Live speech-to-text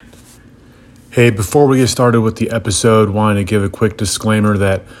Hey, before we get started with the episode, wanted to give a quick disclaimer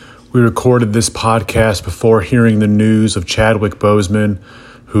that we recorded this podcast before hearing the news of Chadwick Boseman,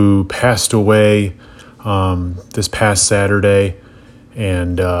 who passed away this past Saturday,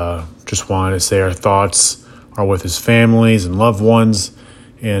 and just wanted to say our thoughts are with his families and loved ones,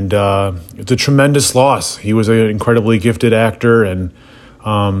 and it's a tremendous loss. He was an incredibly gifted actor, and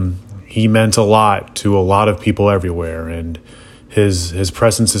he meant a lot to a lot of people everywhere, and his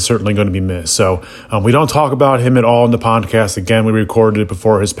presence is certainly going to be missed. So we don't talk about him at all in the podcast. Again, we recorded it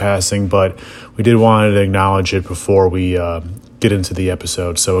before his passing, but we did want to acknowledge it before we get into the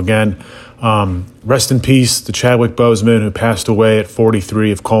episode. So again, rest in peace to Chadwick Boseman, who passed away at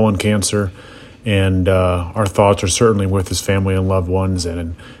 43 of colon cancer. And our thoughts are certainly with his family and loved ones.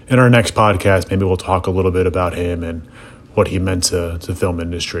 And in our next podcast, maybe we'll talk a little bit about him and what he meant to the film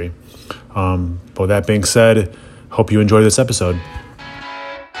industry. But with that being said, hope you enjoy this episode.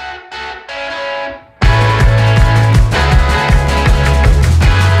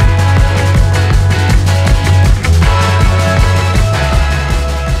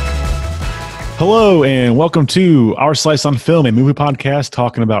 Hello, and welcome to Our Slice on Film, a movie podcast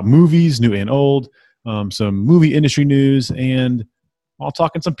talking about movies, new and old, some movie industry news, and while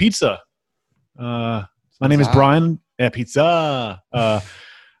talking some pizza. My name is Brian. Pizza. My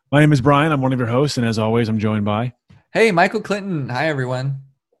name is Brian. I'm one of your hosts, and as always, I'm joined by... Hey, Michael Clinton. Hi, everyone.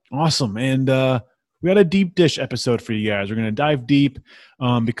 Awesome. And we got a deep dish episode for you guys. We're going to dive deep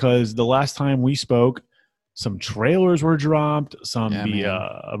because the last time we spoke, some trailers were dropped,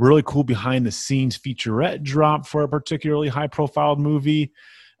 a really cool behind-the-scenes featurette dropped for a particularly high-profile movie.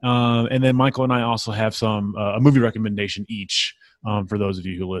 And then Michael and I also have a movie recommendation each for those of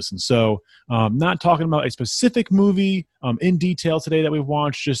you who listen. So not talking about a specific movie in detail today that we've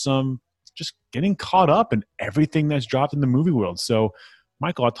watched, just getting caught up in everything that's dropped in the movie world. So,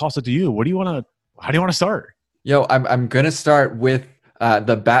 Michael, I'll toss it to you. How do you want to start? Yo, I'm gonna start with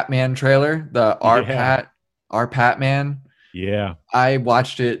the Batman trailer, the Our Patman. Yeah, I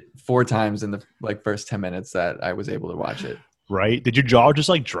watched it 4 times in the first 10 minutes that I was able to watch it. Right? Did your jaw just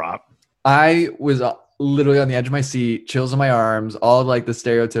drop? I was literally on the edge of my seat, chills on my arms, all of the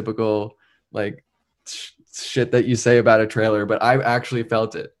stereotypical shit that you say about a trailer, but I actually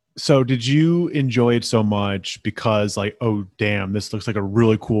felt it. So did you enjoy it so much because oh, damn, this looks like a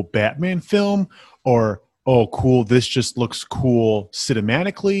really cool Batman film, or, oh, cool, this just looks cool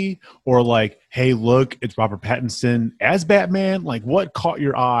cinematically, or hey, look, it's Robert Pattinson as Batman? What caught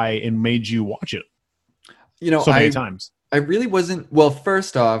your eye and made you watch it so many times? I really wasn't. Well,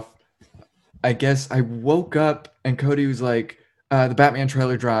 first off, I guess I woke up and Cody was like, the Batman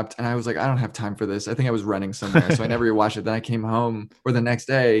trailer dropped, and I was like, I don't have time for this. I think I was running somewhere, so I never rewatched it. Then I came home, or the next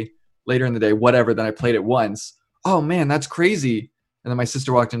day, later in the day, whatever. Then I played it once. Oh man, that's crazy. And then my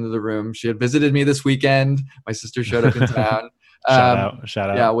sister walked into the room. She had visited me this weekend. My sister showed up in town. Shout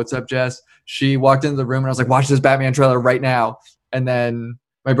out. Yeah, what's up, Jess? She walked into the room, and I was like, watch this Batman trailer right now. And then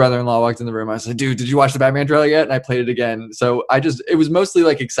my brother-in-law walked in the room. I was like, dude, did you watch the Batman trailer yet? And I played it again. So it was mostly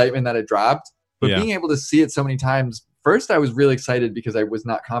excitement that it dropped, but being able to see it so many times. First, I was really excited because I was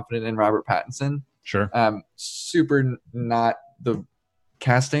not confident in Robert Pattinson. Sure. Super not the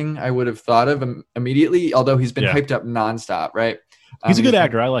casting I would have thought of immediately, although he's been hyped up nonstop, right? He's a good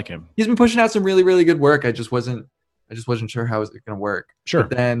actor. I like him. He's been pushing out some really, really good work. I just wasn't sure how it was going to work. Sure.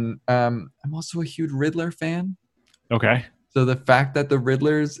 But then I'm also a huge Riddler fan. Okay. So the fact that the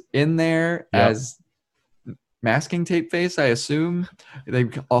Riddler's in there as masking tape face, I assume,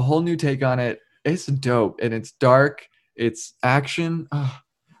 they've a whole new take on it. It's dope, and it's dark. It's action. Oh,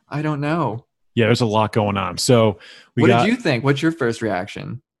 I don't know. Yeah, there's a lot going on. So what did you think? What's your first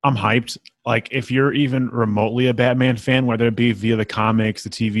reaction? I'm hyped. If you're even remotely a Batman fan, whether it be via the comics, the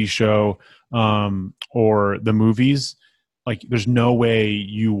TV show, or the movies, there's no way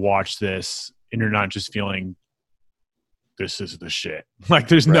you watch this and you're not just feeling this is the shit.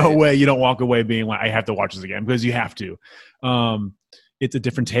 There's no way you don't walk away being I have to watch this again, because you have to. It's a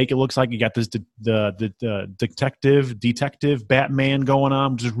different take. It looks like you got this the detective Batman going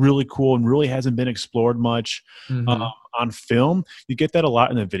on, which is really cool and really hasn't been explored much on film. You get that a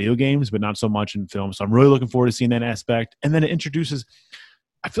lot in the video games, but not so much in film. So I'm really looking forward to seeing that aspect. And then it introduces,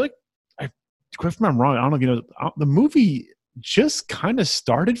 I feel correct me if I'm wrong, I don't know if you know, the movie just kind of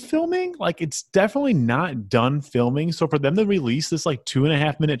started filming. It's definitely not done filming. So for them to release this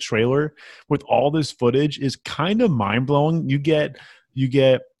 2.5-minute trailer with all this footage is kind of mind blowing. You get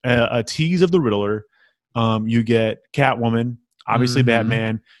a tease of the Riddler. You get Catwoman, obviously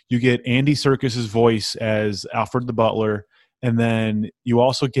Batman. You get Andy Serkis's voice as Alfred the Butler, and then you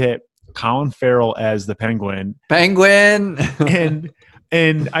also get Colin Farrell as the Penguin. Penguin. And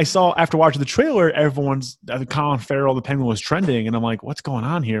And I saw after watching the trailer, everyone's Colin Farrell, the Penguin, was trending, and I'm like, what's going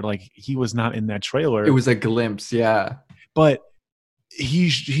on here? Like, he was not in that trailer. It was a glimpse, yeah. But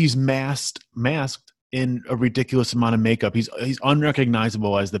he's masked in a ridiculous amount of makeup. He's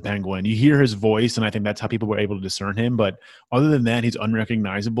unrecognizable as the Penguin. You hear his voice, and I think that's how people were able to discern him. But other than that, he's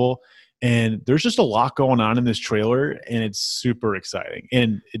unrecognizable. And there's just a lot going on in this trailer, and it's super exciting.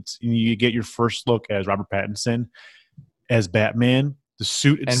 And you get your first look as Robert Pattinson as Batman. The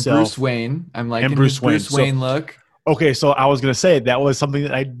suit itself, and Bruce Wayne. I'm liking Bruce his Bruce Wayne look. Okay, so I was gonna say that was something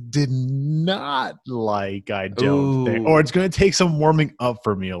that I did not like. I don't think, or it's gonna take some warming up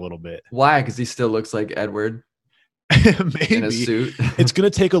for me a little bit. Why? Because he still looks like Edward. Maybe in a suit. It's gonna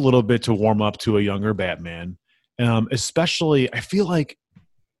take a little bit to warm up to a younger Batman, especially. I feel like,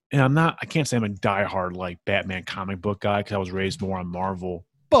 and I can't say I'm a diehard like Batman comic book guy because I was raised more on Marvel.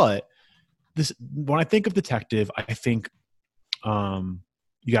 But when I think of detective, I think.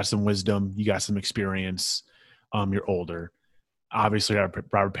 You got some wisdom, you got some experience, you're older. Obviously,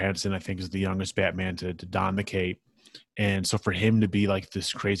 Robert Pattinson, I think, is the youngest Batman to don the cape. And so for him to be like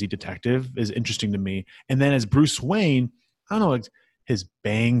this crazy detective is interesting to me. And then as Bruce Wayne, I don't know, his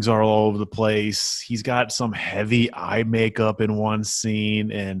bangs are all over the place. He's got some heavy eye makeup in one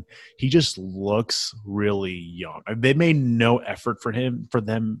scene, and he just looks really young. They made no effort for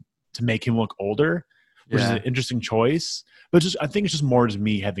them to make him look older, which is an interesting choice. But I think it's just more just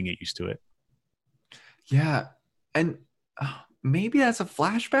me having get used to it. Yeah. And maybe that's a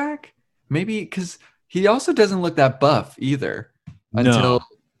flashback. Maybe because he also doesn't look that buff either until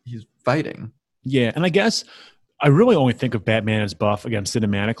he's fighting. Yeah. And I guess I really only think of Batman as buff again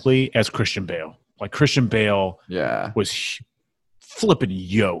cinematically as Christian Bale. Like Christian Bale was flipping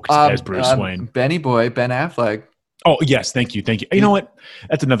yoked as Bruce Wayne. Benny Boy, Ben Affleck. Oh yes, thank you. You know what?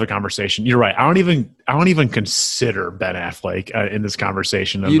 That's another conversation. You're right. I don't even consider Ben Affleck in this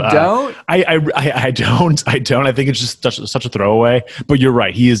conversation. You don't? I don't. I think it's just such a throwaway. But you're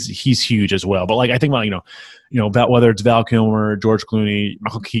right. He's huge as well. But like I think about about whether it's Val Kilmer, George Clooney,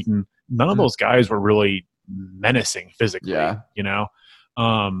 Michael Keaton. None of those guys were really menacing physically. Yeah.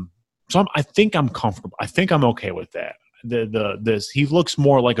 So I think I'm comfortable. I think I'm okay with that. He looks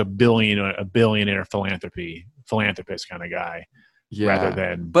more like a billionaire philanthropist kind of guy, rather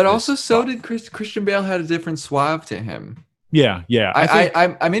than. But also, so did Christian Bale had a different suave to him. Yeah.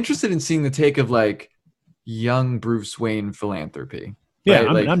 I'm interested in seeing the take of like young Bruce Wayne philanthropy. Yeah,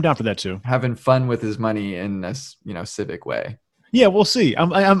 right? I'm down for that too. Having fun with his money in a civic way. Yeah, we'll see.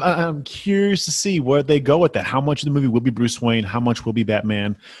 I'm curious to see where they go with that. How much of the movie will be Bruce Wayne? How much will be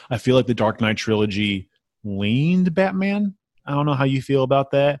Batman? I feel like the Dark Knight trilogy leaned Batman. I don't know how you feel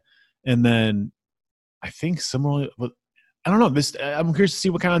about that. And then I think similarly, I don't know. I'm curious to see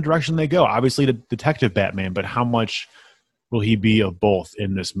what kind of direction they go. Obviously, the detective Batman, but how much will he be of both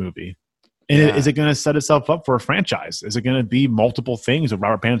in this movie? And is it going to set itself up for a franchise? Is it going to be multiple things of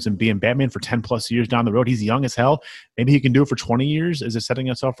Robert Pattinson being Batman for 10 plus years down the road? He's young as hell. Maybe he can do it for 20 years. Is it setting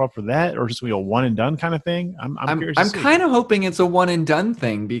itself up for that, or just a one and done kind of thing? I'm curious. I'm kind of hoping it's a one and done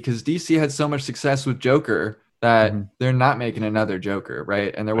thing because DC had so much success with Joker that they're not making another Joker,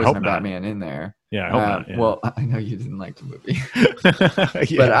 right? And there wasn't a Batman in there. Yeah, I hope not. Yeah. Well, I know you didn't like the movie,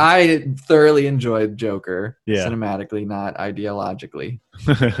 but I thoroughly enjoyed Joker cinematically, not ideologically.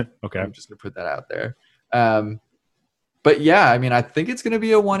 Okay, I'm just gonna put that out there. But yeah, I mean, I think it's gonna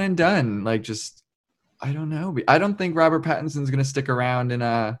be a one and done. Like, just I don't know. I don't think Robert Pattinson's gonna stick around in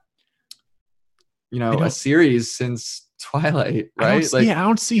a series since Twilight, right? I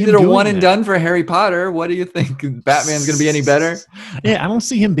don't see him. He did a one and done for Harry Potter. What do you think? Batman's going to be any better? Yeah, I don't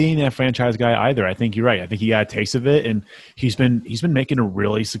see him being that franchise guy either. I think you're right. I think he got a taste of it, and he's been making a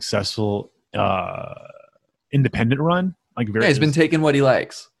really successful independent run. He's been taking what he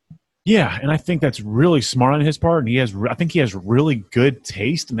likes. Yeah, and I think that's really smart on his part, and I think he has really good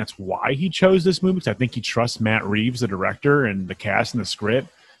taste, and that's why he chose this movie. Because I think he trusts Matt Reeves, the director, and the cast and the script.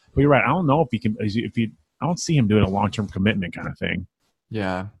 But you're right. I don't know if he can. I don't see him doing a long-term commitment kind of thing.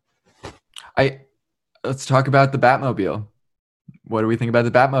 Yeah. Let's talk about the Batmobile. What do we think about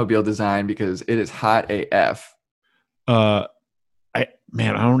the Batmobile design? Because it is hot AF. I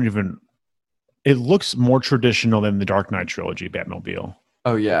don't even. It looks more traditional than the Dark Knight trilogy Batmobile.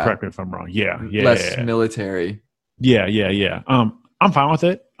 Oh yeah. Correct me if I'm wrong. Yeah. Less military. Yeah. I'm fine with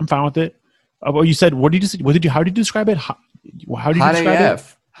it. Well, you said how did you describe it? How did you describe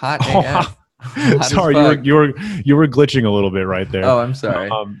AF. it? Hot AF. Sorry, you were glitching a little bit right there. Oh, I'm sorry.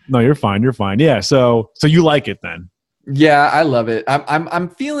 No, you're fine. Yeah. So you like it then? Yeah, I love it. I'm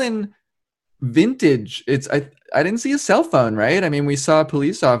feeling vintage. I didn't see a cell phone, right? I mean, we saw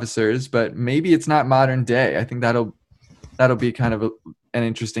police officers, but maybe it's not modern day. I think that'll be kind of an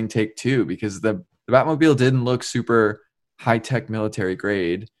interesting take too, because the Batmobile didn't look super high tech military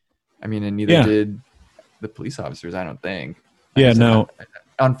grade. I mean, and neither Yeah. did the police officers, I don't think. Yeah, no.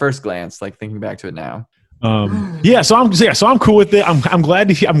 On first glance, like thinking back to it now. So I'm cool with it. I'm glad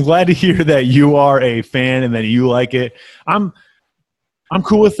to hear that you are a fan and that you like it. I'm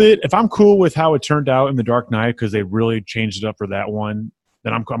cool with it. If I'm cool with how it turned out in The Dark Knight, because they really changed it up for that one,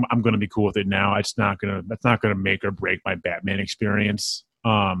 then I'm going to be cool with it now. That's not gonna make or break my Batman experience.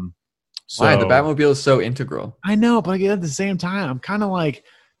 So Why? The Batmobile is so integral. I know, but at the same time, I'm kind of like,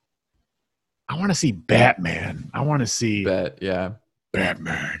 I want to see Batman. I want to see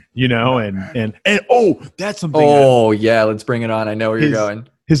Batman. You know, and oh, that's something. Oh yeah, let's bring it on. I know where you're going.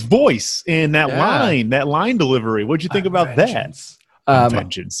 His voice and that line delivery. What'd you think about Vengeance. that?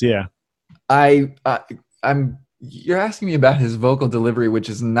 Vengeance. Yeah. You're asking me about his vocal delivery, which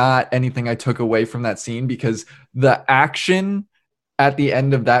is not anything I took away from that scene, because the action at the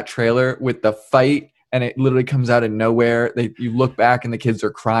end of that trailer with the fight, and it literally comes out of nowhere. You look back and the kids are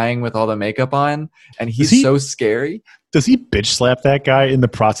crying with all the makeup on, and he's so scary. Does he bitch slap that guy in the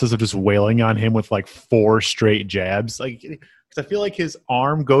process of just wailing on him with like 4 straight jabs? Like, because I feel like his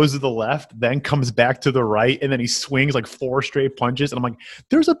arm goes to the left, then comes back to the right, and then he swings like 4 straight punches. And I'm like,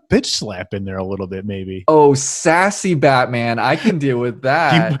 there's a bitch slap in there a little bit, maybe. Oh, sassy Batman. I can deal with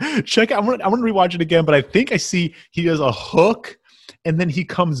that. Check out. I want to rewatch it again, but I think I see he does a hook, and then he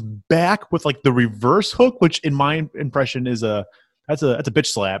comes back with like the reverse hook, which in my impression is that's a bitch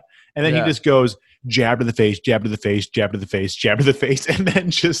slap. And then he just goes jab to the face, jab to the face, jab to the face, jab to the face, and then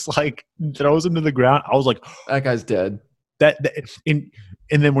just like throws him to the ground. I was like, that guy's dead. And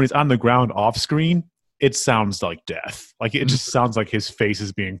then when he's on the ground off screen, it sounds like death. Like it just sounds like his face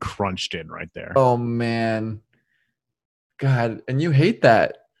is being crunched in right there. Oh man, God! And you hate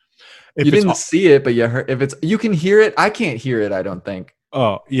that. You didn't see it, but you heard. You can hear it. I can't hear it. I don't think.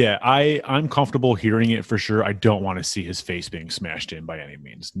 Oh yeah, I'm comfortable hearing it for sure. I don't want to see his face being smashed in by any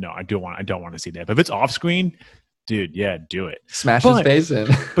means. No, I don't want to see that. But if it's off screen, dude, yeah, do it. Smash his face in.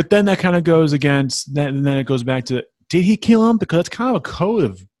 But then that kind of goes against that, and then it goes back to, did he kill him? Because it's kind of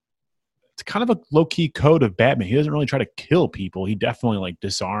a low-key code of Batman. He doesn't really try to kill people. He definitely like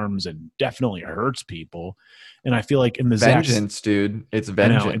disarms and definitely hurts people. And I feel like in the vengeance, dude, it's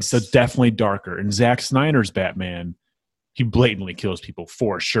vengeance. I know, so it's definitely darker. In Zack Snyder's Batman, he blatantly kills people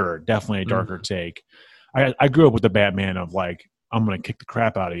for sure. Definitely a darker take. I grew up with the Batman of like, I'm going to kick the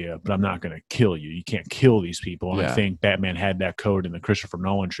crap out of you, but I'm not going to kill you. You can't kill these people. And I think Batman had that code in the Christopher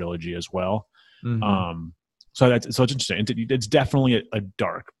Nolan trilogy as well. Mm-hmm. So it's interesting. It's definitely a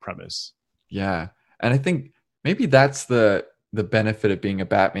dark premise. Yeah. And I think maybe that's the benefit of being a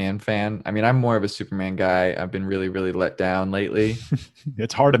Batman fan. I mean, I'm more of a Superman guy. I've been really, really let down lately.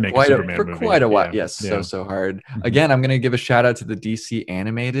 It's hard to make a Superman movie. For quite a while. Yeah. Yes. Yeah. So hard. Mm-hmm. Again, I'm going to give a shout out to the DC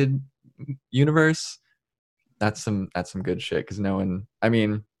animated universe. That's some good shit. Cause I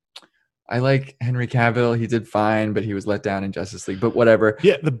like Henry Cavill. He did fine, but he was let down in Justice League, but whatever.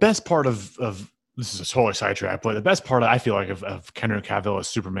 Yeah. The best part of this is a totally sidetrack, but the best part I feel like of Henry Cavill as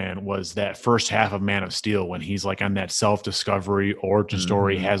Superman was that first half of Man of Steel when he's like on that self-discovery origin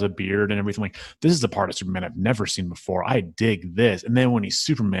story, has a beard and everything. Like, this is the part of Superman I've never seen before. I dig this. And then when he's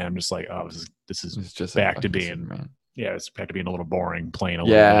Superman, I'm just like, oh, this is just back to being Superman. Yeah, it's back to being a little boring, plain a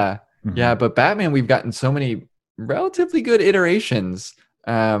little bit. Mm-hmm. Yeah, but Batman, we've gotten so many relatively good iterations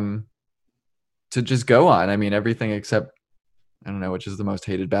to just go on. I mean, everything except, I don't know which is the most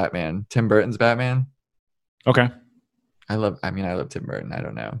hated Batman. Tim Burton's Batman. Okay. I love Tim Burton. I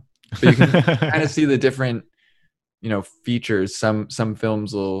don't know. But you can kind of see the different, features. Some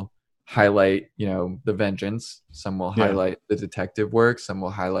films will highlight, the vengeance. Some will highlight the detective work. Some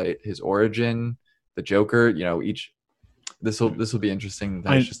will highlight his origin, the Joker. This will be interesting.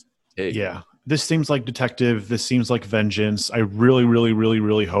 This seems like detective. This seems like vengeance. I really, really, really,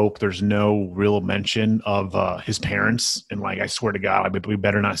 really hope there's no real mention of his parents. And like, I swear to God, we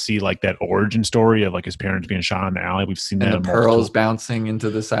better not see like that origin story of like his parents being shot in the alley. We've seen that. And the pearls bouncing into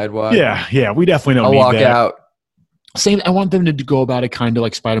the sidewalk. Yeah. We definitely don't need that. I'll walk out. Same. I want them to go about it kind of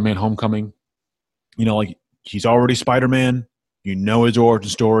like Spider-Man Homecoming. Like he's already Spider-Man. His origin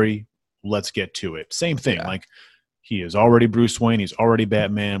story. Let's get to it. Same thing. Yeah. Like, he is already Bruce Wayne. He's already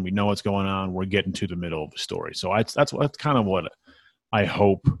Batman. We know what's going on. We're getting to the middle of the story. So that's kind of what I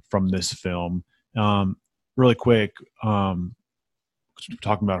hope from this film. Really quick, talking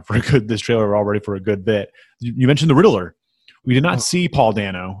about this trailer already for a good bit. You mentioned the Riddler. We did not see Paul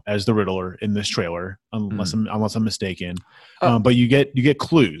Dano as the Riddler in this trailer, unless I'm mistaken. But you get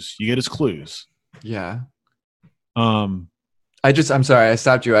clues. You get his clues. Yeah. I'm sorry, I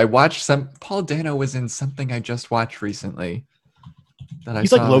stopped you. I watched Paul Dano was in something I just watched recently. that I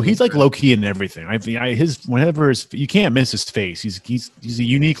He's like saw. low. He's like low key in everything. You can't miss his face. He's a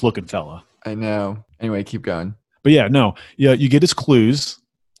unique looking fella. I know. Anyway, keep going. But yeah, no, yeah, you get his clues,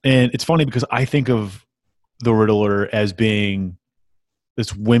 and it's funny because I think of the Riddler as being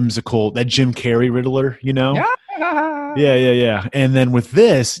this whimsical, that Jim Carrey Riddler, you know? Yeah. And then with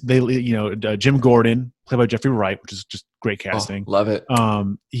this, Jim Gordon, played by Jeffrey Wright, which is just great casting. Love it.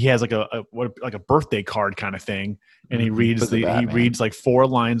 He has like a birthday card kind of thing, and he reads like 4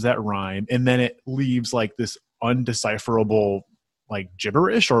 lines that rhyme, and then it leaves like this undecipherable like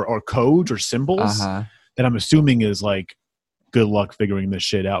gibberish or codes or symbols that I'm assuming is like good luck figuring this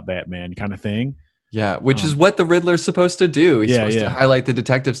shit out, Batman kind of thing. Yeah, which is what the Riddler's supposed to do. He's supposed to highlight the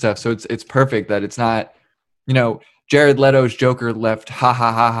detective stuff. So it's perfect that it's not, Jared Leto's Joker left ha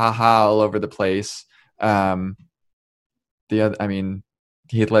ha ha ha ha all over the place.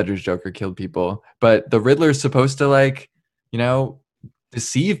 Heath Ledger's Joker killed people, but the Riddler's supposed to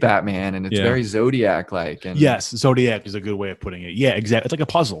deceive Batman, and it's very Zodiac like. And yes, Zodiac is a good way of putting it. Yeah, exactly. It's like a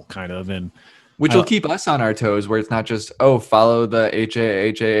puzzle kind of, and which will keep us on our toes, where it's not just follow the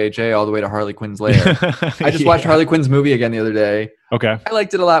HA all the way to Harley Quinn's lair. I just watched Harley Quinn's movie again the other day. Okay, I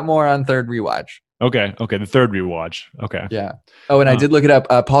liked it a lot more on third rewatch. Okay, the third rewatch. Okay, yeah. Oh, and I did look it up.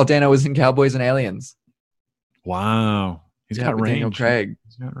 Paul Dano was in Cowboys and Aliens. Wow, he's got range. Daniel Craig.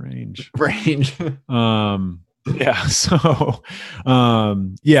 He's got range. Yeah. So,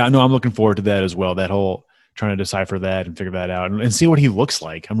 I'm looking forward to that as well. That whole trying to decipher that and figure that out and see what he looks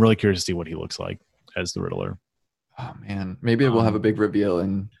like. I'm really curious to see what he looks like as the Riddler. Oh man, maybe we'll have a big reveal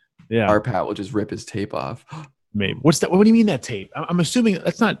and our Pat will just rip his tape off. Maybe. What's that? What do you mean that tape? I'm assuming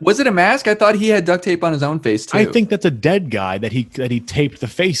that's not. Was it a mask? I thought he had duct tape on his own face too. I think that's a dead guy that he taped the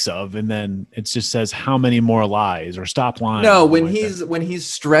face of, and then it just says how many more lies or stop lying. No, when he's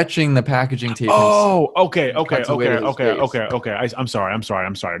stretching the packaging tape. Oh, okay. I'm sorry.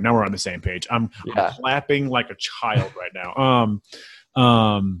 Now we're on the same page. I'm clapping like a child right now.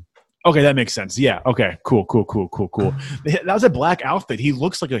 Okay, that makes sense. Yeah. Okay. Cool. That was a black outfit. He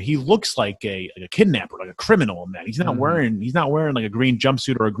looks like a kidnapper, like a criminal in that. He's not wearing like a green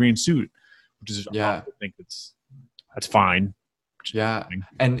jumpsuit or a green suit, which is I think that's fine. Yeah.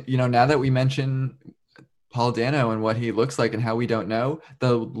 And now that we mention Paul Dano and what he looks like and how we don't know,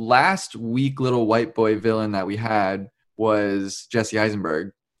 the last weak little white boy villain that we had was Jesse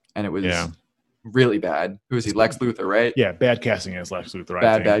Eisenberg, and it was really bad. Who is he? Lex Luthor, right? Yeah, bad casting as Lex Luthor.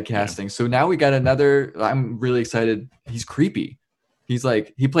 Bad casting. Yeah. So now we got another. I'm really excited. He's creepy. He's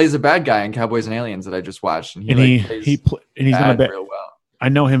like he plays a bad guy in Cowboys and Aliens that I just watched, and he's not bad real well. I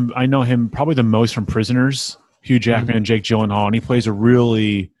know him probably the most from Prisoners. Hugh Jackman and Jake Gyllenhaal, and he plays a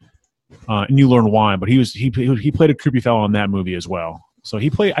really. And you learn why, but he played a creepy fellow in that movie as well. So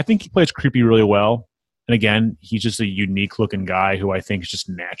I think he plays creepy really well. And again, he's just a unique looking guy who I think is just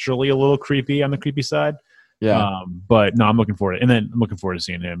naturally a little creepy on the creepy side. Yeah. But no, I'm looking forward to it. And then I'm looking forward to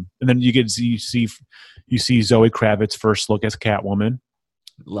seeing him. And then you see Zoe Kravitz first look as Catwoman.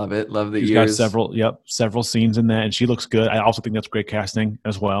 Love it. Love the She's ears. got several scenes in that, and she looks good. I also think that's great casting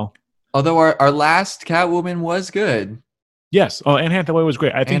as well. Although our last Catwoman was good. Yes. Oh, Anne Hathaway was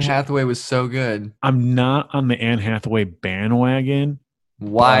great. I think Anne Hathaway was so good. I'm not on the Anne Hathaway bandwagon.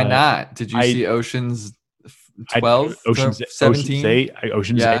 Why not? Did you see Ocean's 12? Ocean's 17?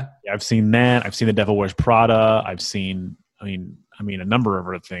 Ocean's 8. I've seen that. I've seen The Devil Wears Prada. I've seen, a number of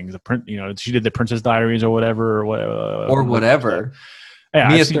other things. She did The Princess Diaries or whatever. Or whatever. Yeah,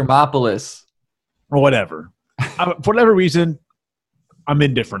 Mia Thermopolis. Or whatever. For whatever reason, I'm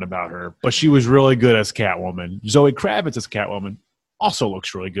indifferent about her. But she was really good as Catwoman. Zoe Kravitz as Catwoman also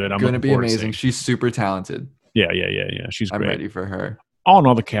looks really good. I'm going to be amazing. She's super talented. Yeah. She's great. I'm ready for her. All in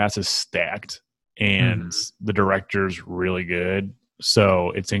all, the cast is stacked, and the director's really good. So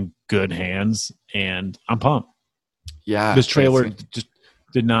it's in good hands, and I'm pumped. Yeah. This trailer just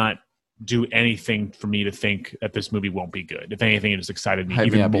did not do anything for me to think that this movie won't be good. If anything, it just excited me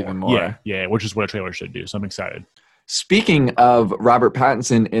even more. Yeah, which is what a trailer should do. So I'm excited. Speaking of Robert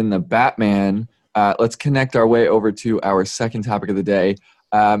Pattinson in The Batman, let's connect our way over to our second topic of the day.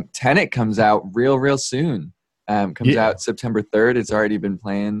 Tenet comes out real soon. Comes out September 3rd. It's already been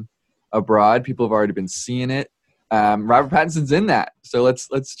playing abroad. People have already been seeing it. Robert Pattinson's in that. So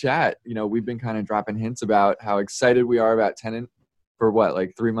let's chat. We've been kind of dropping hints about how excited we are about Tenet for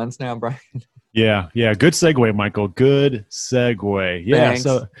 3 months now, Brian? Yeah. Good segue, Michael. Good segue. Yeah. Thanks.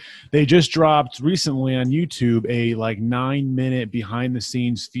 So they just dropped recently on YouTube a 9-minute behind the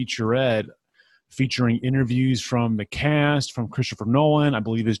scenes featurette featuring interviews from the cast, from Christopher Nolan, I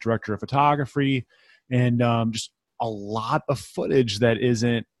believe his director of photography, and just a lot of footage that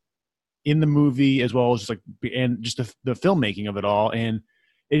isn't in the movie as well as just like and just the filmmaking of it all, and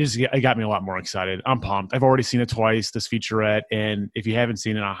it got me a lot more excited. I'm pumped. I've already seen it twice, this featurette, and if you haven't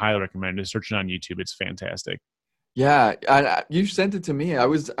seen it, I highly recommend it. Search it on YouTube. It's fantastic. Yeah, you sent it to me. I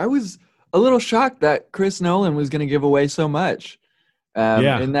was a little shocked that Chris Nolan was going to give away so much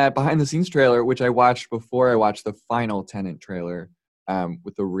Yeah, in that behind the scenes trailer, which I watched before I watched the final Tenant trailer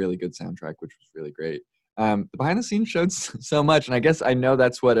with a really good soundtrack, which was really great. The behind the scenes showed so much, and I guess I know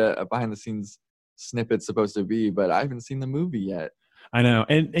that's what a behind the scenes snippet's supposed to be, but I haven't seen the movie yet. I know.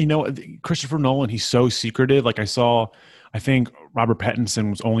 And you know, Christopher Nolan, he's so secretive. Like I think Robert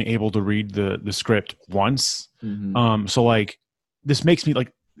Pattinson was only able to read the script once. Hmm. So like this makes me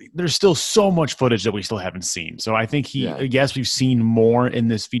like there's still so much footage that we still haven't seen. So I think Yeah. yes, we've seen more in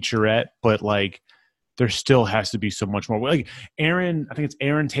this featurette, but like there still has to be so much more. Like I think it's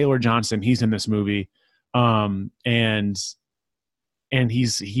Aaron Taylor Johnson. He's in this movie. And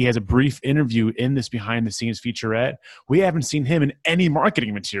he has a brief interview in this behind the scenes featurette. We haven't seen him in any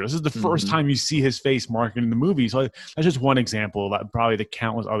marketing material. This is the first Hmm. time you see his face marketing the movie. So that's just one example of probably the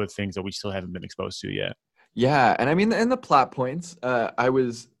countless other things that we still haven't been exposed to yet. Yeah, and I mean, in the plot points, I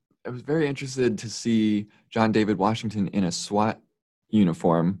was very interested to see John David Washington in a SWAT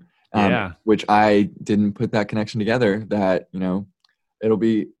uniform, Yeah. which I didn't put that connection together. That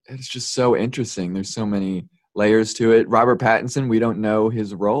it's just so interesting. There's so many layers to it. Robert Pattinson, we don't know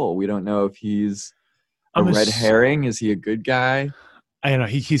his role. We don't know if he's a I'm a, red herring. Is he a good guy? I don't know.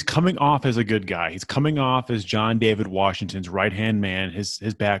 He's coming off as a good guy. He's coming off as John David Washington's right hand man, his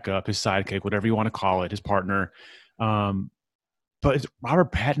backup, his sidekick, whatever you want to call it, his partner. Um, but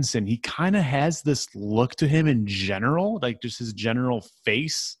Robert Pattinson, he kind of has this look to him in general, like just his general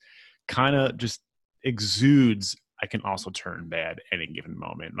face, kind of just exudes. I can also turn bad any given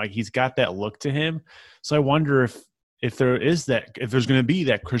moment. Like he's got that look to him. So I wonder if there's going to be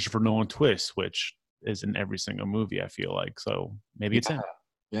that Christopher Nolan twist, which is in every single movie. I feel like so maybe it's him.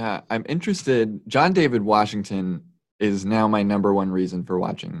 Yeah, I'm interested. John David Washington is now my number one reason for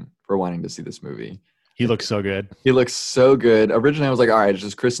wanting to see this movie. He looks so good. He looks so good. Originally, I was like, all right, it's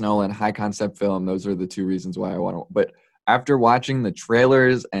just Chris Nolan, high concept film. Those are the two reasons why I want to. But after watching the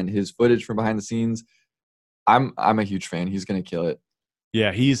trailers and his footage from behind the scenes, I'm a huge fan. He's gonna kill it.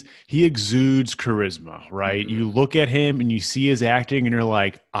 Yeah, he exudes charisma, right? Mhm. You look at him and you see his acting and you're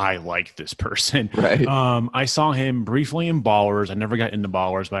like, I like this person. Right. I saw him briefly in Ballers. I never got into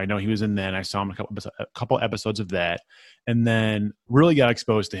Ballers, but I know he was in then. I saw him a couple episodes of that. And then really got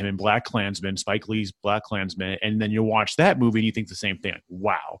exposed to him in Black Klansman, Spike Lee's Black Klansman. And then you watch that movie and you think the same thing. Like,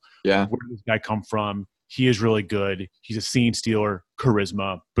 wow, Yeah. where did this guy come from? He is really good. He's a scene stealer,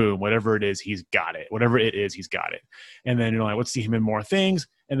 charisma, boom, whatever it is, he's got it. Whatever it is, he's got it. And then you're like, let's see him in more things.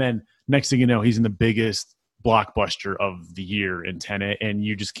 And then next thing you know, he's in the biggest blockbuster of the year in Tenet. And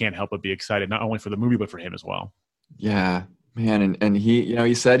you just can't help but be excited, not only for the movie, but for him as well. Yeah, man. And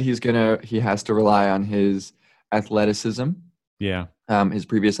he said he has to rely on his athleticism, Yeah. his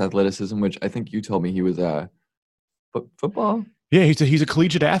previous athleticism, which I think you told me he was football. Yeah, he's a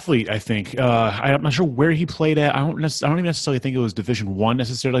collegiate athlete. I think I'm not sure where he played at. I don't even necessarily think it was Division I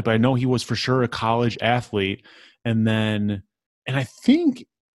necessarily, but I know he was for sure a college athlete. And I think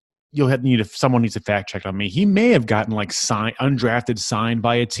someone needs to fact check on me. He may have gotten like undrafted, signed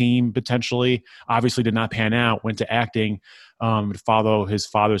by a team potentially. Obviously, did not pan out. Went to acting to follow his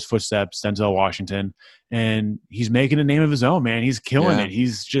father's footsteps, Denzel Washington, and he's making a name of his own. Man, he's killing Yeah. it.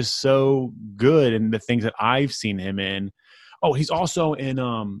 He's just so good in the things that I've seen him in. Oh, he's also in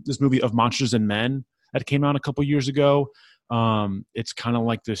this movie of Monsters and Men that came out a couple years ago. It's kind of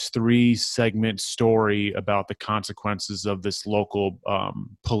like this 3-segment story about the consequences of this local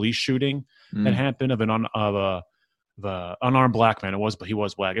police shooting that Mm. happened of a unarmed black man. But he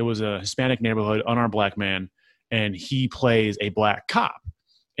was black. It was a Hispanic neighborhood, unarmed black man, and he plays a black cop.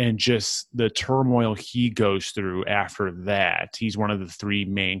 And just the turmoil he goes through after that. He's one of the 3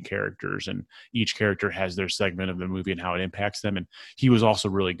 main characters, and each character has their segment of the movie and how it impacts them. And he was also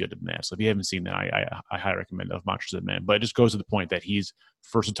really good in that. So if you haven't seen that, I highly recommend Of Monsters and Men. But it just goes to the point that he's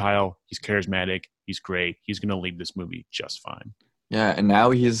versatile, he's charismatic, he's great. He's going to lead this movie just fine. Yeah, and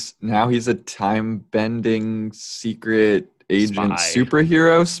now he's a time bending secret agent Spy.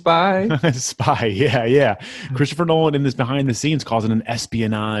 superhero spy. Spy, yeah. Christopher Nolan in this behind the scenes calls it an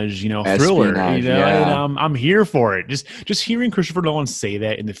espionage, thriller. Espionage, And, yeah. I'm here for it. Just hearing Christopher Nolan say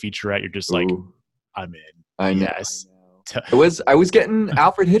that in the featurette, you're just like, Ooh, I'm in. I know. Yes. I was getting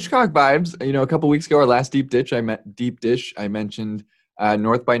Alfred Hitchcock vibes. A couple weeks ago, our last deep dish, I mentioned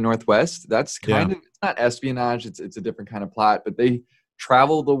North by Northwest. That's kind of, it's not espionage. It's a different kind of plot, but they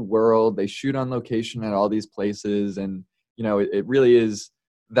travel the world. They shoot on location at all these places, and it really is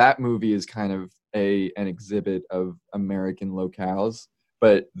that movie is kind of an exhibit of American locales.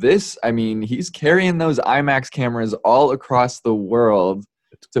 But this, I mean, he's carrying those IMAX cameras all across the world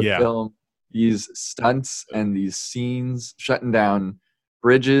to film these stunts and these scenes, shutting down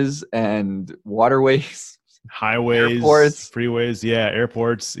bridges and waterways, highways, airports, freeways,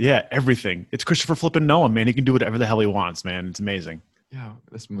 airports, everything. It's Christopher flipping Nolan, man. He can do whatever the hell he wants, man. It's amazing. Yeah,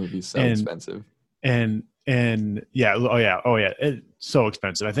 this movie's so expensive. And it's so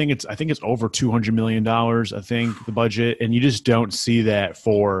expensive. I think it's over $200 million. I think the budget, and you just don't see that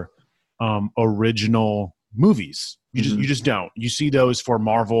for original movies. You just don't. You see those for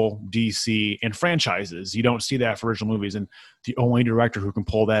Marvel, DC, and franchises. You don't see that for original movies. And the only director who can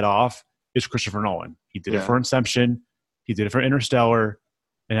pull that off is Christopher Nolan. He did it for Inception. He did it for Interstellar.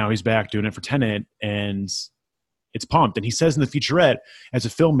 And now he's back doing it for Tenet. And it's pumped. And he says in the featurette, as a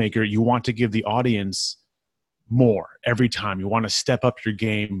filmmaker, you want to give the audience more every time. You want to step up your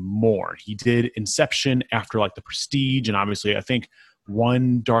game more. He did Inception after like The Prestige. And obviously, I think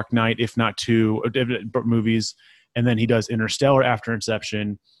one Dark Knight, if not two movies. And then he does Interstellar after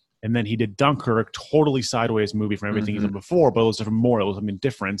Inception. And then he did Dunkirk, totally sideways movie from everything he's done before, but it was more. It was something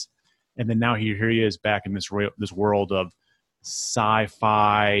different. And then now here he is back in this world of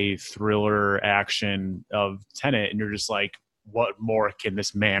sci-fi thriller action of Tenet. And you're just like, what more can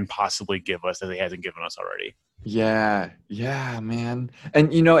this man possibly give us that he hasn't given us already? Yeah, man.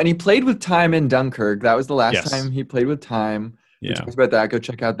 And and he played with time in Dunkirk. That was the last time he played with time. We talked about that. Go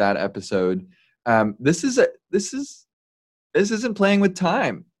check out that episode. This isn't playing with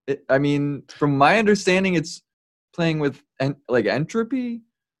time. I mean, from my understanding, it's playing with entropy.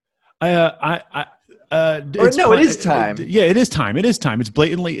 It is time. It is time. It is time.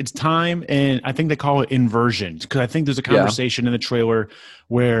 It's time, and I think they call it inversion, because I think there's a conversation in the trailer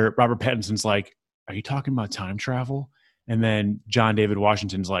where Robert Pattinson's like, "Are you talking about time travel?" And then John David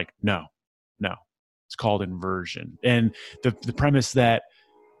Washington's like, "No, it's called inversion." And the premise that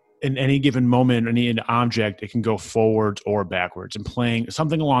in any given moment, any object, it can go forwards or backwards, and playing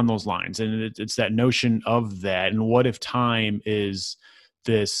something along those lines. And it's that notion of that. And what if time is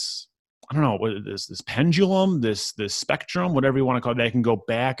this, I don't know, what this pendulum, this spectrum, whatever you want to call it, that can go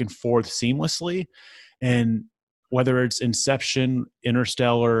back and forth seamlessly. And whether it's Inception,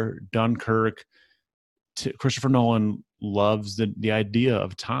 Interstellar, Dunkirk, Christopher Nolan loves the idea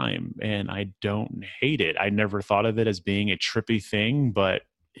of time, and I don't hate it. I never thought of it as being a trippy thing, but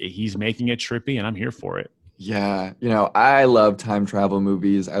he's making it trippy, and I'm here for it. Yeah, I love time travel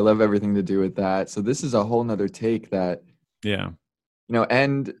movies. I love everything to do with that. So this is a whole nother take that,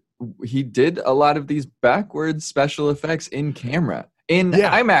 and he did a lot of these backwards special effects in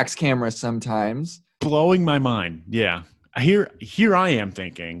IMAX camera sometimes. Blowing my mind. Yeah. Here I am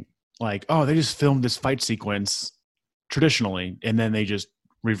thinking like, oh, they just filmed this fight sequence traditionally, and then they just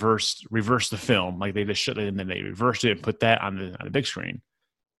reversed the film. Like they just should, and then they reversed it and put that on the big screen.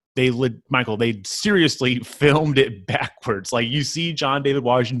 They seriously filmed it backwards. Like you see John David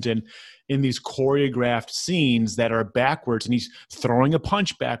Washington in these choreographed scenes that are backwards, and he's throwing a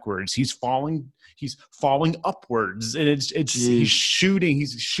punch backwards. He's falling upwards, and he's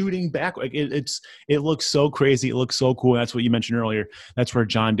shooting back. Like it looks so crazy. It looks so cool. And that's what you mentioned earlier. That's where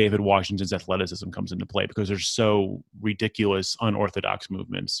John David Washington's athleticism comes into play, because there's so ridiculous, unorthodox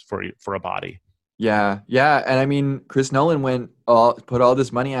movements for a body. Yeah. And I mean, Chris Nolan put all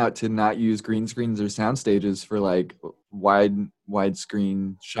this money out to not use green screens or sound stages for like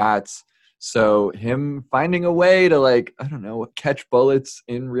widescreen shots. So him finding a way to catch bullets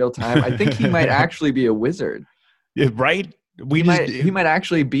in real time, I think he might actually be a wizard. Yeah, right? He might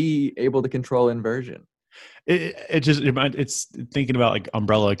actually be able to control inversion. It's thinking about like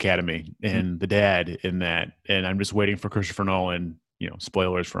Umbrella Academy and the dad in that, and I'm just waiting for Christopher Nolan.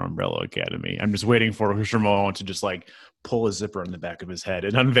 Spoilers for Umbrella Academy. I'm just waiting for Christopher Nolan to just like pull a zipper on the back of his head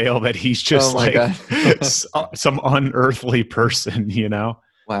and unveil that he's just some unearthly person,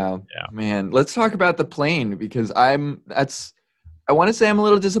 Wow. Yeah. Man, let's talk about the plane, because I want to say I'm a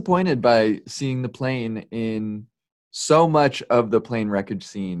little disappointed by seeing the plane in so much of the plane wreckage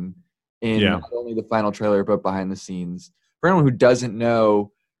scene in not only the final trailer, but behind the scenes. For anyone who doesn't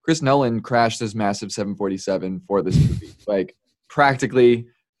know, Chris Nolan crashed his massive 747 for this movie. Like practically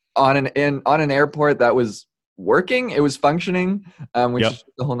on an airport that was working, it was functioning, which is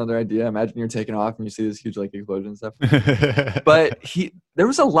a whole nother idea. Imagine you're taking off and you see this huge explosion and stuff. But there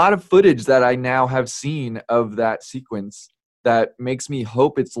was a lot of footage that I now have seen of that sequence that makes me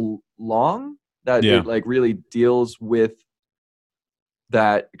hope it's long, that it really deals with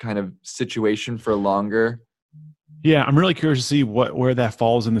that kind of situation for longer. Yeah, I'm really curious to see where that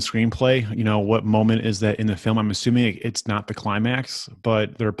falls in the screenplay. You know, what moment is that in the film? I'm assuming it's not the climax,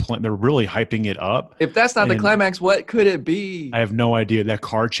 but they're really hyping it up, If that's not the and climax, what could it be? I have no idea. That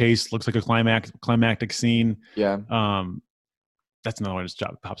car chase looks like a climactic scene. Yeah. Um, that's another one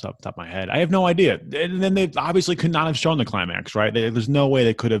that pops up top of my head. I have no idea. And then they obviously could not have shown the climax, right? There's no way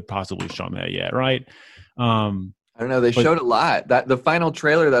they could have possibly shown that yet, right? I don't know. They showed a lot. That the final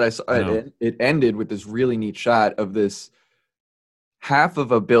trailer that I saw, No. it ended with this really neat shot of this half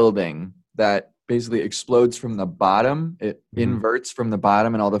of a building that basically explodes from the bottom. It inverts from the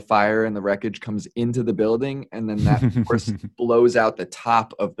bottom, and all the fire and the wreckage comes into the building, and then that force blows out the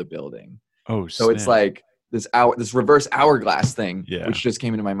top of the building. Oh, So it's snap. like this reverse hourglass thing, Yeah. which just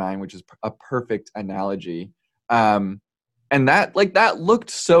came into my mind, which is a perfect analogy. And that looked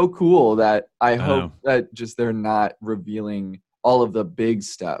so cool that I hope that just they're not revealing all of the big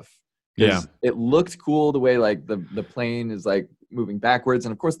stuff. Yeah. It looked cool the way like the plane is like moving backwards,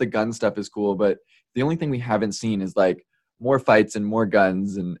 and of course the gun stuff is cool, but the only thing we haven't seen is like more fights and more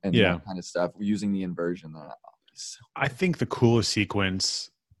guns and that kind of stuff using the inversion. I think the coolest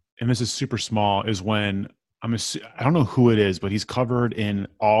sequence, and this is super small, is when I don't know who it is, but he's covered in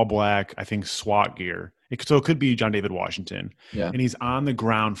all black, I think SWAT gear. So it could be John David Washington. Yeah. And he's on the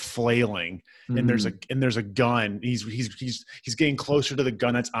ground flailing, and there's a gun. He's getting closer to the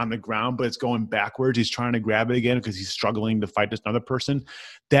gun that's on the ground, but it's going backwards. He's trying to grab it again because he's struggling to fight this another person.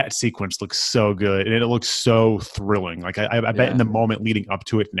 That sequence looks so good, and it looks so thrilling. Like I bet in the moment leading up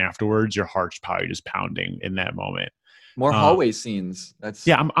to it and afterwards, your heart's probably just pounding in that moment. More hallway scenes.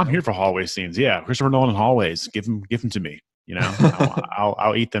 I'm here for hallway scenes. Yeah, Christopher Nolan hallways. Give them to me. You know,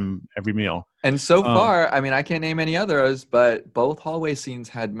 I'll eat them every meal. And so far, I mean, I can't name any others, but both hallway scenes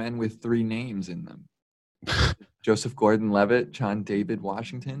had men with 3 names in them. Joseph Gordon-Levitt, John David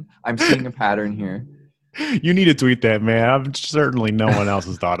Washington. I'm seeing a pattern here. You need to tweet that, man. I'm certainly no one else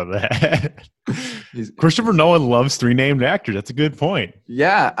has thought of that. Christopher Nolan loves 3 named actors. That's a good point.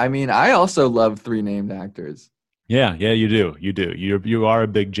 Yeah, I mean, I also love 3 named actors. Yeah, you do. You are a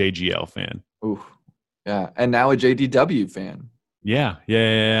big JGL fan. Ooh, yeah, and now a JDW fan. Yeah.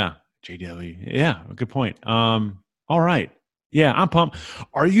 JDW. Yeah, good point. All right. Yeah, I'm pumped.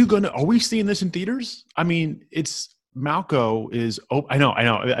 Are we seeing this in theaters? I mean, it's Malco is. Oh, I know.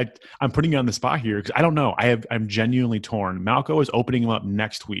 I'm putting you on the spot here because I don't know. I'm genuinely torn. Malco is opening up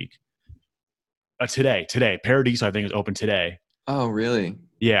next week. Today. Paradiso, I think, is open today. Oh, really?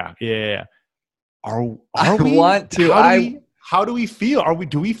 Yeah. Are I we? Want to? How do we feel?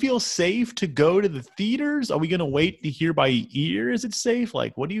 Do we feel safe to go to the theaters? Are we going to wait to hear by ear? Is it safe?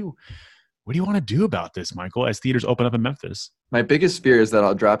 Like, what do you want to do about this, Michael, as theaters open up in Memphis? My biggest fear is that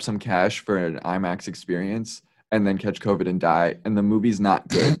I'll drop some cash for an IMAX experience and then catch COVID and die, and the movie's not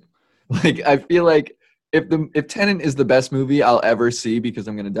good. Like, I feel like if Tenet is the best movie I'll ever see because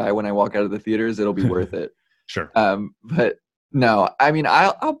I'm going to die when I walk out of the theaters, it'll be worth it. Sure. But no, I mean,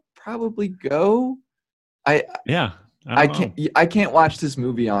 I'll probably go. I can't watch this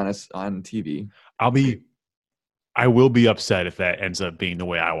movie on TV. I will be upset if that ends up being the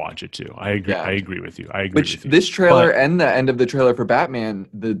way I watch it too. I agree. Yeah. I agree with you. This trailer and the end of the trailer for Batman,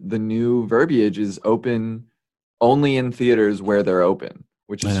 the new verbiage is open only in theaters where they're open,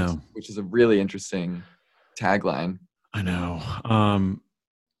 which is a really interesting tagline. I know.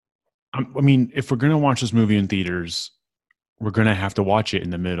 I mean, if we're gonna watch this movie in theaters, we're gonna have to watch it in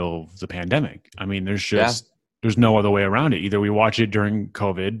the middle of the pandemic. I mean, there's no other way around it. Either we watch it during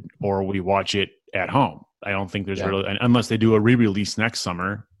COVID or we watch it at home. I don't think there's really, unless they do a re-release next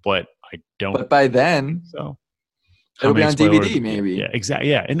summer, but I don't. But by then, so it'll be on DVD, maybe. Yeah, exactly.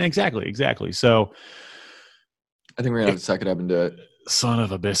 Yeah, and exactly. So I think we're gonna have to suck it up and do it. Son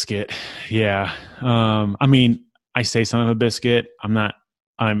of a biscuit. Yeah. I mean, I say son of a biscuit. I'm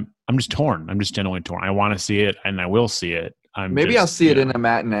just torn. I'm just genuinely torn. I want to see it, and I will see it. I'll see it in a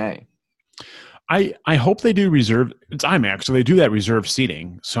matinee. I hope they do reserve. It's IMAX, so they do that reserve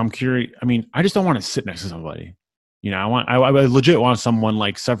seating. So I'm curious. I mean, I just don't want to sit next to somebody. You know, I legit want someone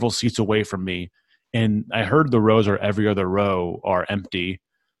like several seats away from me. And I heard the rows every other row are empty.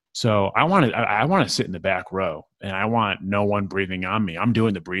 So I want to sit in the back row, and I want no one breathing on me. I'm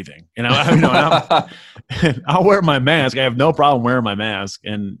doing the breathing, and I'll wear my mask. I have no problem wearing my mask,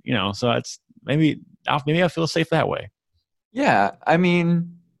 and so it's maybe I feel safe that way. Yeah, I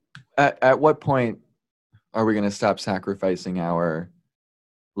mean. At what point are we going to stop sacrificing our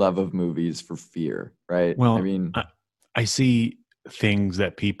love of movies for fear, right? Well, I mean, I see things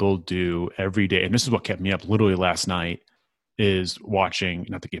that people do every day, and this is what kept me up literally last night, is watching,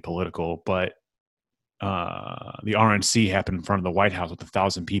 not to get political, but the RNC happened in front of the White House with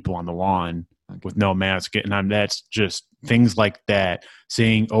 1,000 people on the lawn. Oh, with no mask, and that's just things like that.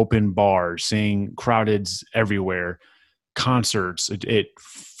 Seeing open bars, seeing crowdeds everywhere, concerts, it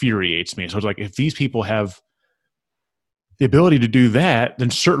infuriates me. So it's like, if these people have the ability to do that, then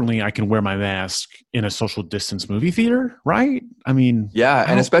certainly I can wear my mask in a social distance movie theater, right? I mean, Yeah,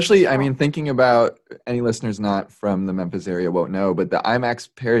 and especially, I mean, thinking about any listeners not from the Memphis area won't know, but the IMAX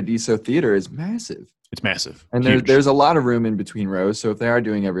Paradiso Theater is massive. it's massive. And there's a lot of room in between rows. So if they are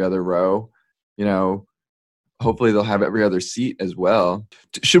doing every other row, you know, hopefully they'll have every other seat as well.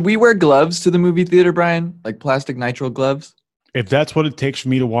 Should we wear gloves to the movie theater, Brian? Like plastic nitrile gloves? If that's what it takes for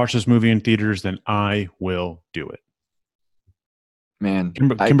me to watch this movie in theaters, then I will do it. Man,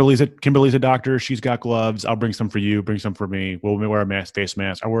 Kimberly's a doctor. She's got gloves. I'll bring some for you. Bring some for me. We'll wear a face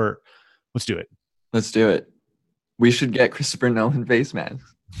mask. Let's do it. Let's do it. We should get Christopher Nolan face masks.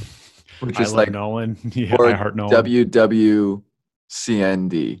 Which is like Nolan. Yeah, or I heart Nolan. WWCND.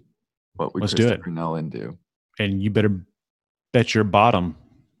 What would Christopher Nolan do? And you better bet your bottom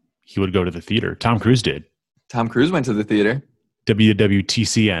he would go to the theater. Tom Cruise did. Tom Cruise went to the theater.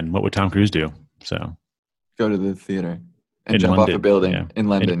 WWTCN. What would Tom Cruise do? So go to the theater. And jump off a building in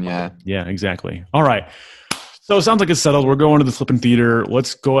London, yeah. Yeah, exactly. All right. So it sounds like it's settled. We're going to the flipping theater.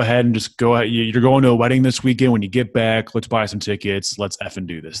 Let's go ahead and just go ahead. You're going to a wedding this weekend. When you get back, let's buy some tickets. Let's effing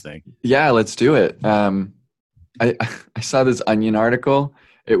do this thing. Yeah, let's do it. I saw this Onion article.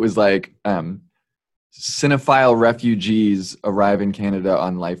 It was like cinephile refugees arrive in Canada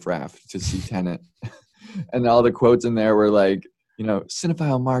on life raft to see Tenet. And all the quotes in there were like, you know,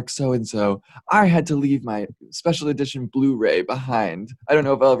 cinephile Mark so-and-so, I had to leave my special edition Blu-ray behind. I don't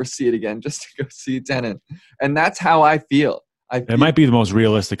know if I'll ever see it again just to go see Tenet. And that's how I feel. It might be the most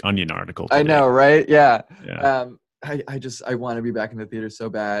realistic Onion article today. I know, right? Yeah. I want to be back in the theater so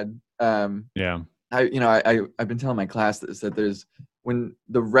bad. Yeah. I've been telling my class that there's, when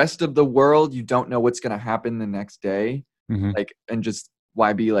the rest of the world, you don't know what's going to happen the next day. Mm-hmm. Like, and just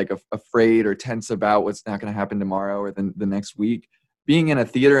why be like afraid or tense about what's not going to happen tomorrow or the next week. Being in a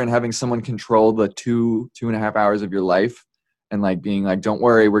theater and having someone control the 2.5 hours of your life and like being like, don't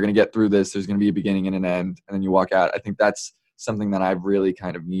worry, we're going to get through this. There's going to be a beginning and an end. And then you walk out. I think that's something that I've really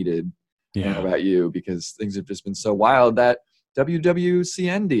kind of needed. Yeah. I don't know about you, because things have just been so wild that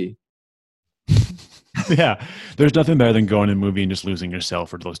WWCND. Yeah, there's nothing better than going to a movie and just losing yourself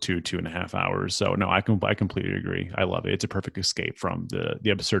for those 2.5 hours. So no, I completely agree. I love it. It's a perfect escape from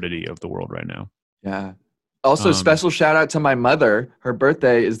the absurdity of the world right now. Yeah. Also, special shout out to my mother. Her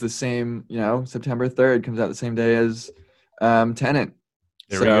birthday is the same, September 3rd, comes out the same day as Tenet.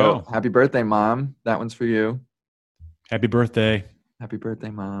 There we go. Happy birthday, Mom. That one's for you. Happy birthday. Happy birthday,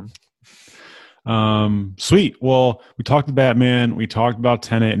 Mom. Sweet. Well, we talked about Batman, we talked about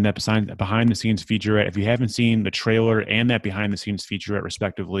Tenet and that behind the scenes featurette. If you haven't seen the trailer and that behind the scenes featurette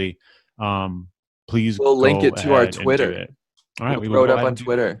respectively, please we'll link it to our Twitter. All right, we'll throw it up on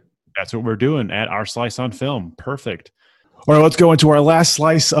Twitter. That's what we're doing at Our Slice on Film. Perfect. All right, let's go into our last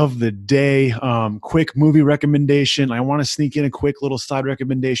slice of the day. Quick movie recommendation. I want to sneak in a quick little side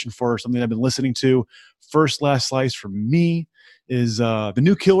recommendation for something I've been listening to. First last slice for me is the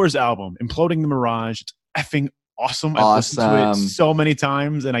new Killers album, Imploding the Mirage. It's effing awesome. I've listened to it so many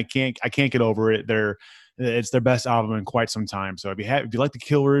times, and I can't get over it. It's their best album in quite some time. So if you like the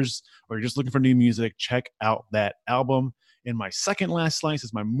Killers or you're just looking for new music, check out that album. And my second last slice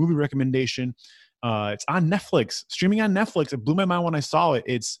is my movie recommendation. It's on Netflix, streaming on Netflix. It blew my mind when I saw it.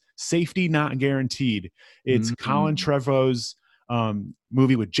 It's Safety Not Guaranteed. It's Colin Trevorrow's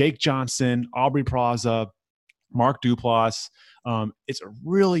movie with Jake Johnson, Aubrey Plaza, Mark Duplass. It's a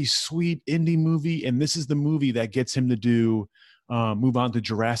really sweet indie movie, and this is the movie that gets him to move on to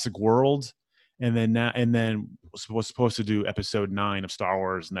Jurassic World, and then was supposed to do episode 9 of Star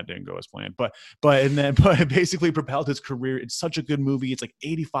Wars, and that didn't go as planned. But it basically propelled his career. It's such a good movie. It's like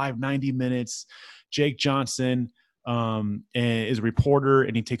 85-90 minutes. Jake Johnson is a reporter,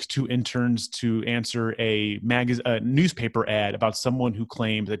 and he takes 2 interns to answer a newspaper ad about someone who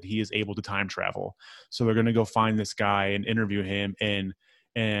claims that he is able to time travel. So they're going to go find this guy and interview him, and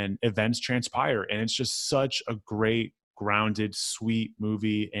events transpire. And it's just such a great, grounded, sweet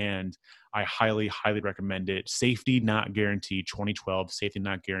movie, and I highly, highly recommend it. Safety Not Guaranteed, 2012, Safety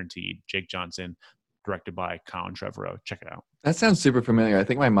Not Guaranteed, Jake Johnson, directed by Colin Trevorrow. Check it out. That sounds super familiar. I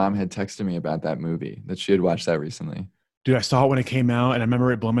think my mom had texted me about that movie, that she had watched that recently. Dude, I saw it when it came out, and I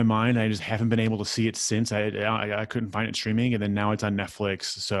remember it blew my mind. I just haven't been able to see it since. I couldn't find it streaming, and then now it's on Netflix.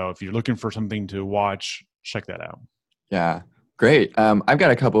 So if you're looking for something to watch, check that out. Yeah. Great. I've got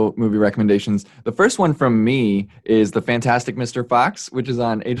a couple movie recommendations. The first one from me is The Fantastic Mr. Fox, which is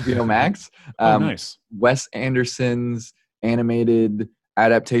on HBO Max. Oh, nice. Wes Anderson's animated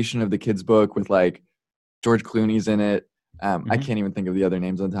adaptation of the kids' book with like George Clooney's in it. I can't even think of the other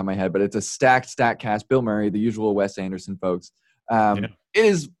names on the top of my head, but it's a stacked cast. Bill Murray, the usual Wes Anderson folks. Yeah. It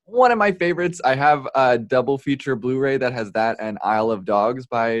is one of my favorites. I have a double feature Blu-ray that has that and Isle of Dogs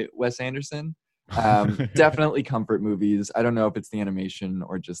by Wes Anderson. Definitely comfort movies. I don't know if it's the animation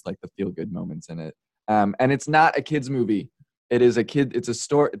or just like the feel-good moments in it. And it's not a kid's movie. It's a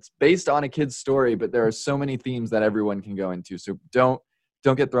story. It's based on a kid's story, but there are so many themes that everyone can go into. So don't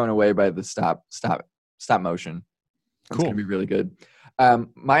get thrown away by the stop motion. It's Cool. going to be really good.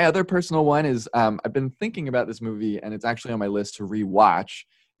 My other personal one is I've been thinking about this movie, and it's actually on my list to rewatch,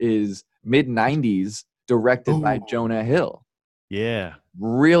 is mid-90s, directed by Jonah Hill. Yeah.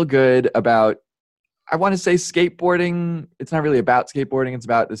 Real good about, I want to say skateboarding. It's not really about skateboarding. It's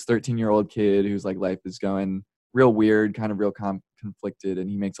about this 13-year-old kid whose like life is going real weird, kind of real conflicted, and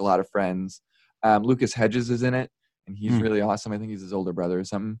he makes a lot of friends. Lucas Hedges is in it, and he's really awesome. I think he's his older brother or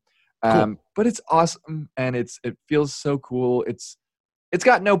something. Cool. But it's awesome, and it feels so cool. It's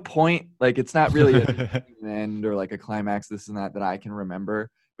got no point. Like, it's not really an end or like a climax, this and that I can remember.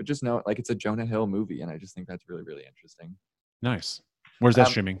 But just know, like, it's a Jonah Hill movie, and I just think that's really, really interesting. Nice. Where's that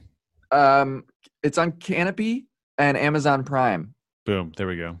streaming? It's on Canopy and Amazon Prime. Boom. There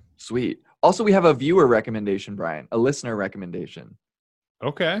we go. Sweet. Also, we have a viewer recommendation, Brian, a listener recommendation.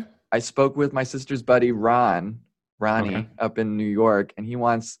 Okay. I spoke with my sister's buddy, Ronnie, up in New York, and he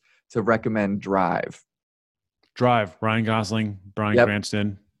wants to recommend Drive. Ryan Gosling, Bryan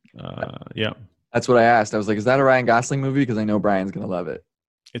Cranston. Yeah. That's what I asked. I was like, is that a Ryan Gosling movie? Because I know Brian's going to love it.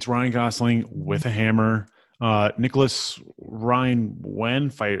 It's Ryan Gosling with a hammer. Nicholas Ryan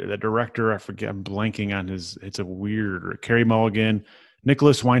the director, I forget, I'm blanking on it's a weird, Carey Mulligan,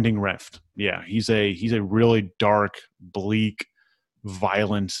 Nicholas Winding Refn. Yeah, he's a really dark, bleak,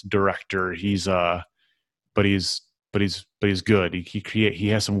 violent director. But he's good. He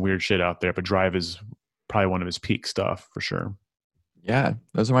has some weird shit out there, but Drive is probably one of his peak stuff for sure. Yeah,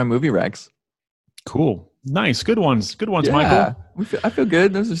 those are my movie recs. Cool. Nice. Good ones, yeah, Michael. I feel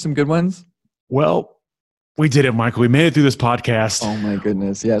good. Those are some good ones. Well, we did it, Michael. We made it through this podcast. Oh my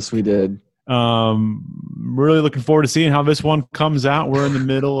goodness. Yes, we did. Really looking forward to seeing how this one comes out. We're in the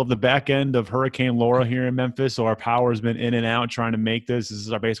middle of the back end of Hurricane Laura here in Memphis, so our power's been in and out trying to make this. This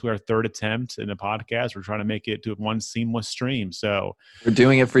is basically our third attempt in the podcast. We're trying to make it to one seamless stream. So we're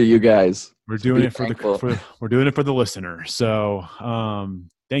doing it for you guys. We're doing it we're doing it for the listener. So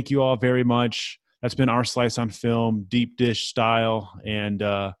thank you all very much. That's been our Slice on Film, deep dish style, and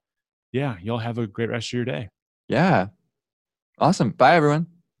y'all have a great rest of your day. Yeah, awesome. Bye, everyone.